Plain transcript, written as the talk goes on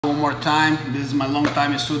more time. This is my long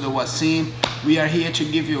time student Wasim. We are here to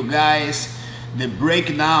give you guys the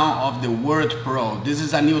breakdown of the World Pro. This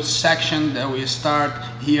is a new section that we start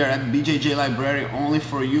here at BJJ Library only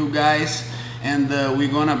for you guys, and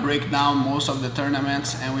we're gonna break down most of the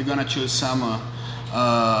tournaments, and we're gonna choose some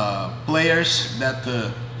players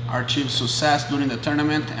that achieved success during the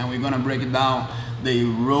tournament, and we're gonna break down the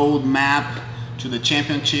roadmap to the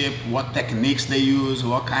championship, what techniques they use,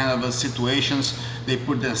 what kind of situations they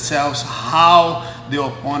put themselves, how the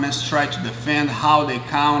opponents try to defend, how they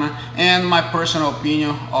counter, and my personal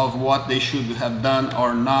opinion of what they should have done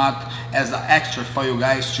or not as an extra for you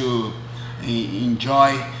guys to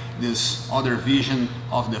enjoy this other vision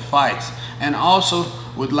of the fights. And also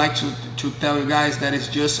would like to tell you guys that it's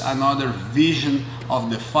just another vision of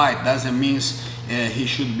the fight. Doesn't mean he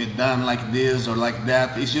should be done like this or like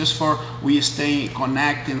that. It's just for we stay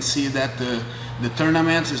connected and see that the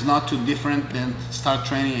tournaments is not too different than start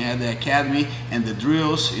training at the academy, and the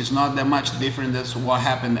drills is not that much different than what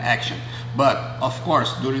happened in action. But of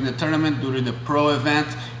course, during the tournament, during the pro event,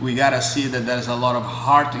 we gotta see that there's a lot of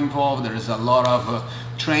heart involved, there is a lot of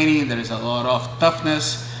training, there is a lot of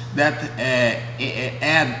toughness that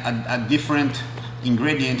add a different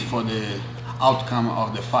ingredient for the outcome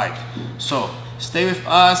of the fight. So stay with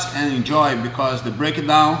us and enjoy, because the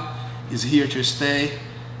breakdown is here to stay.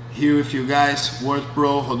 Here with you guys, World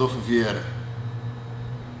Pro Rodolfo Vieira.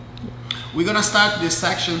 We're gonna start this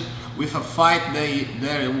section with a fight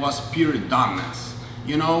that was pure dominance.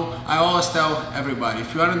 You know, I always tell everybody,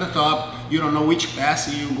 if you are on the top, you don't know which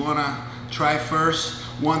pass you're gonna try first.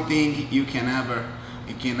 One thing you can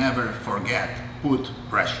never forget: put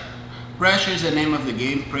pressure. Pressure is the name of the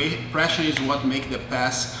game. Pressure is what makes the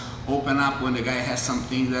pass open up when the guy has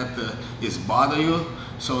something that is bothering you.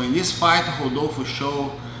 So in this fight, Rodolfo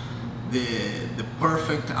showed the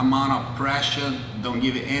perfect amount of pressure. Don't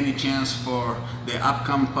give it any chance for the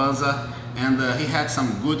upcoming Panza, and he had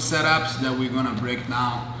some good setups that we're gonna break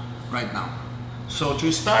down right now. So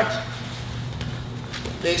to start,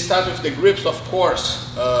 they start with the grips, of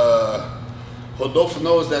course. Rodolfo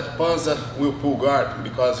knows that Panza will pull guard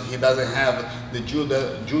because he doesn't have the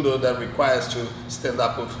judo that requires to stand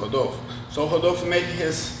up with Rodolfo. So Rodolfo made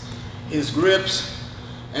his grips,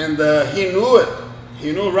 and he knew it.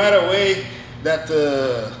 He knew right away that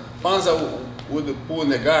Panza would pull in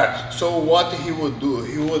the guard. So what he would do,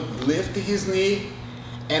 he would lift his knee,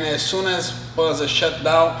 and as soon as Panza shut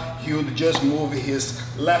down, he would just move his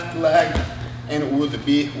left leg and would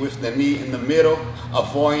be with the knee in the middle,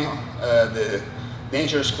 avoiding the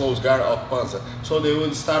dangerous close guard of Panza. So they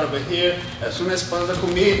would start over here. As soon as Panza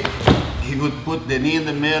commit, he would put the knee in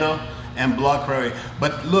the middle and block right away.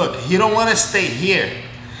 But look, he don't want to stay here,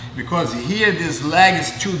 because here this leg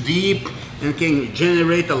is too deep and can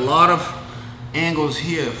generate a lot of angles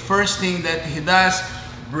here. First thing that he does,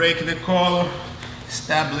 break the collar,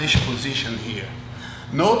 establish position here.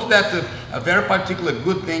 Note that a very particular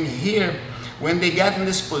good thing here, when they get in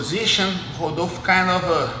this position, Rodolfo kind of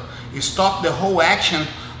stopped the whole action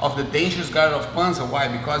of the dangerous guard of Panza. Why?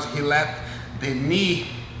 Because he let the knee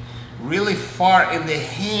really far in the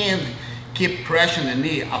hand keep pressuring the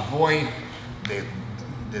knee, avoid the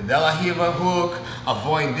De La Riva hook,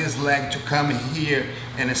 avoid this leg to come here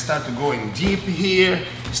and start to going deep here,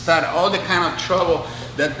 start all the kind of trouble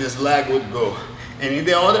that this leg would go. And in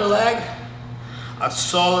the other leg, a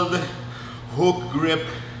solid hook grip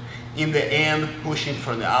in the end, pushing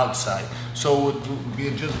from the outside. So it would be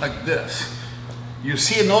just like this. You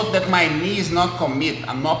see, note that my knee is not commit.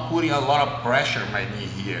 I'm not putting a lot of pressure on my knee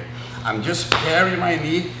here. I'm just parrying my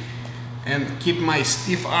knee and keep my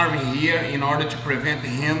stiff arm here in order to prevent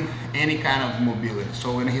him any kind of mobility.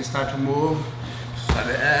 So when he starts to move, start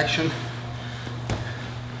the action,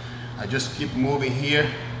 I just keep moving here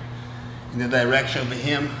in the direction of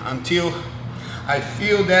him until I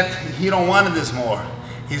feel that he don't want this more.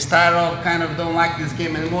 He started off kind of don't like this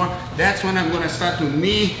game anymore. That's when I'm gonna start to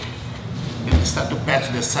knee and start to pass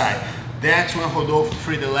to the side. That's when Rodolfo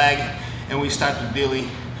free the leg and we start to dealing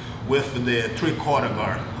with the 3/4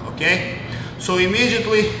 guard, okay? So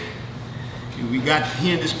immediately we got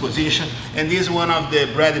here in this position, and this is one of the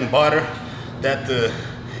bread and butter that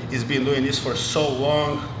he's been doing this for so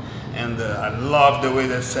long, and I love the way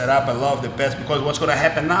that's set up. I love the pass, because what's gonna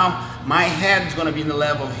happen now, my head is gonna be in the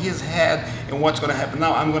level of his head, and what's gonna happen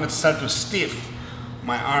now, I'm gonna start to stiff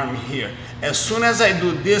my arm here. As soon as I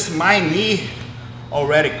do this, my knee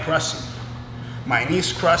already crossing. My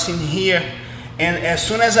knee's crossing here, and as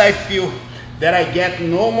soon as I feel that I get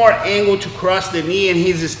no more angle to cross the knee and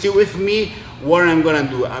he's still with me, what I'm gonna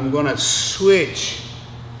do, I'm gonna switch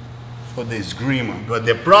for the esgrima. But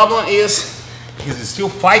the problem is he's still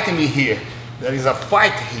fighting me here. There is a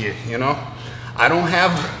fight here, you know.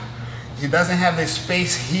 He doesn't have the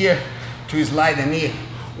space here to slide the knee.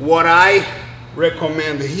 What I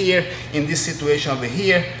recommend here, in this situation over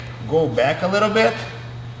here, go back a little bit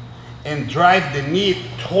and drive the knee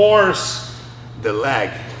towards the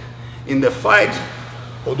leg. In the fight,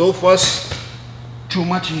 Rodolfo was too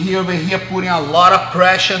much here over here, putting a lot of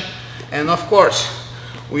pressure, and of course,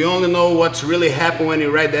 we only know what's really happened when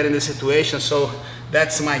you're right there in the situation, so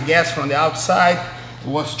that's my guess from the outside. It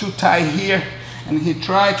was too tight here, and he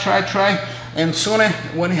tried, and soon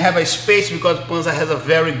when he have a space, because Panza has a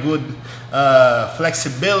very good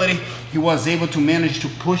flexibility, he was able to manage to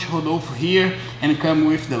push Rodolfo here and come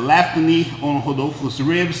with the left knee on Rodolfo's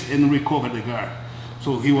ribs and recover the guard.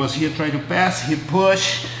 So he was here trying to pass, he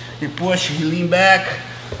pushed, he leaned back,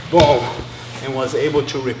 boom, and was able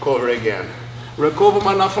to recover again. Recover,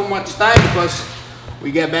 but not for much time, because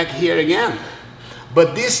we get back here again.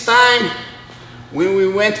 But this time, when we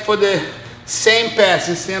went for the same pass,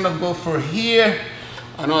 instead of go for here,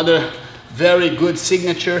 another very good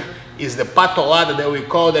signature is the patolada that we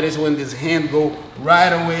call. That is when this hand go right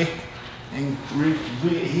away and do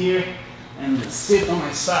it here and sit on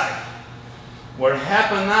my side. What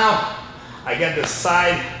happened now, I get the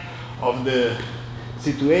side of the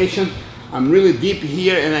situation. I'm really deep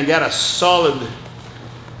here and I got a solid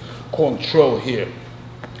control here.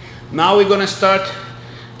 Now we're gonna start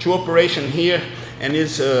two operation here, and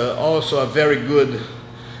it's also a very good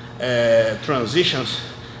transitions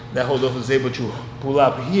that Rodolfo is able to pull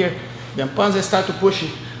up here. Then Panza start to push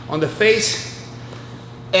on the face.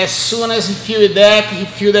 As soon as he feel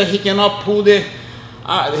that he cannot pull the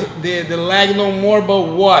leg no more,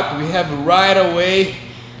 but what? We have right away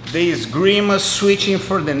the esgrima switching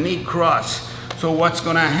for the knee cross. So what's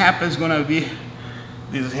gonna happen is gonna be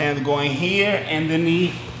this hand going here and the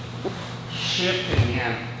knee shifting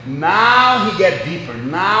again. Now he get deeper,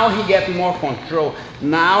 now he get more control,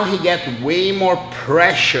 now he get way more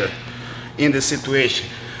pressure in the situation.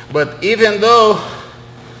 But even though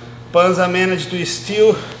Panza managed to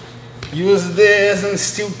still use this and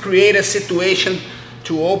still create a situation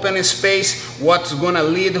to open a space, what's gonna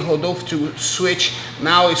lead Rodolfo to switch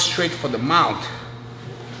now is straight for the mount.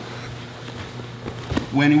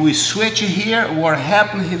 When we switch here, what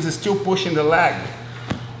happens, he's still pushing the leg.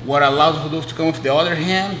 What allows Rodolfo to come with the other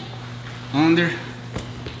hand under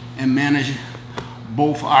and manage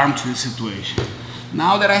both arms to the situation.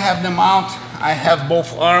 Now that I have the mount, I have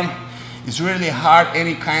both arms. It's really hard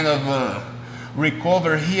any kind of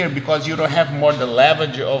recover here, because you don't have more the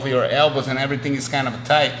leverage of your elbows and everything is kind of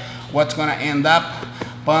tight. What's gonna end up,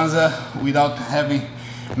 Panza, without having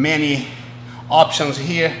many options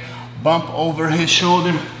here, bump over his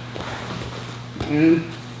shoulder, and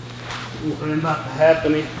what end up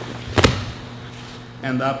happening,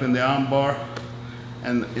 end up in the arm bar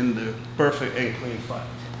and in the perfect and clean fight.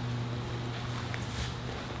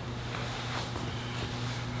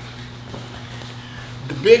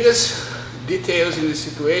 The biggest details in this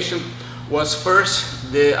situation was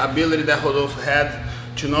first the ability that Rodolfo had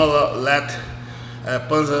to not let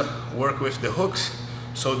Panza work with the hooks,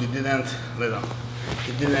 so he didn't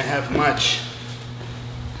have much,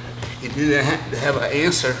 he didn't have an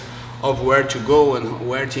answer of where to go and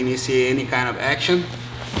where to initiate any kind of action.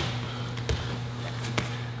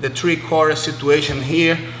 The three-quarter situation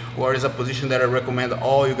here, where is a position that I recommend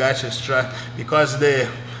all you guys to try, because the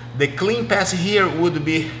clean pass here would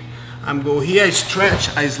be, I'm go here, I stretch,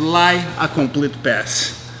 I slide, a complete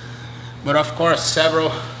pass. But of course,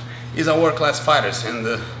 several is a world-class fighters,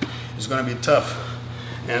 and it's gonna be tough.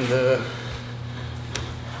 And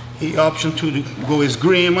he option to go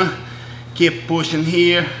esgrima, keep pushing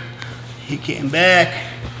here. He came back,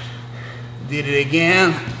 did it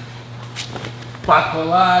again,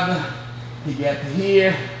 patolada, he got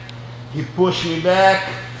here, he pushed me back,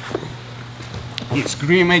 he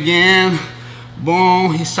screamed again,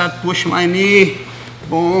 boom, he started pushing my knee,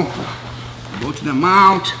 boom, go to the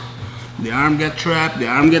mount, the arm get trapped,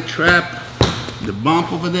 the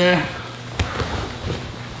bump over there,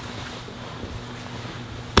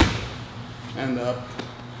 end up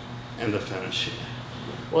and the finish.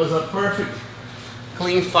 Was a perfect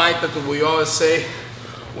clean fight that we always say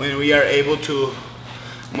when we are able to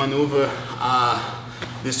maneuver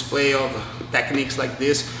display of techniques like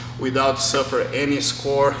this without suffer any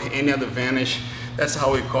score, any advantage. That's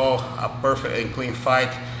how we call a perfect and clean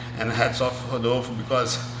fight. And hats off Rodolfo,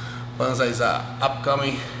 because Panza is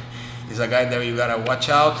upcoming, he's a guy that you gotta watch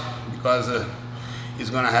out, because he's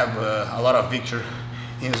gonna have a lot of victory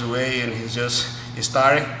in his way, and he's just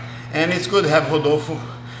starting. And it's good to have Rodolfo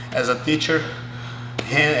as a teacher.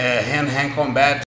 hand-hand combat.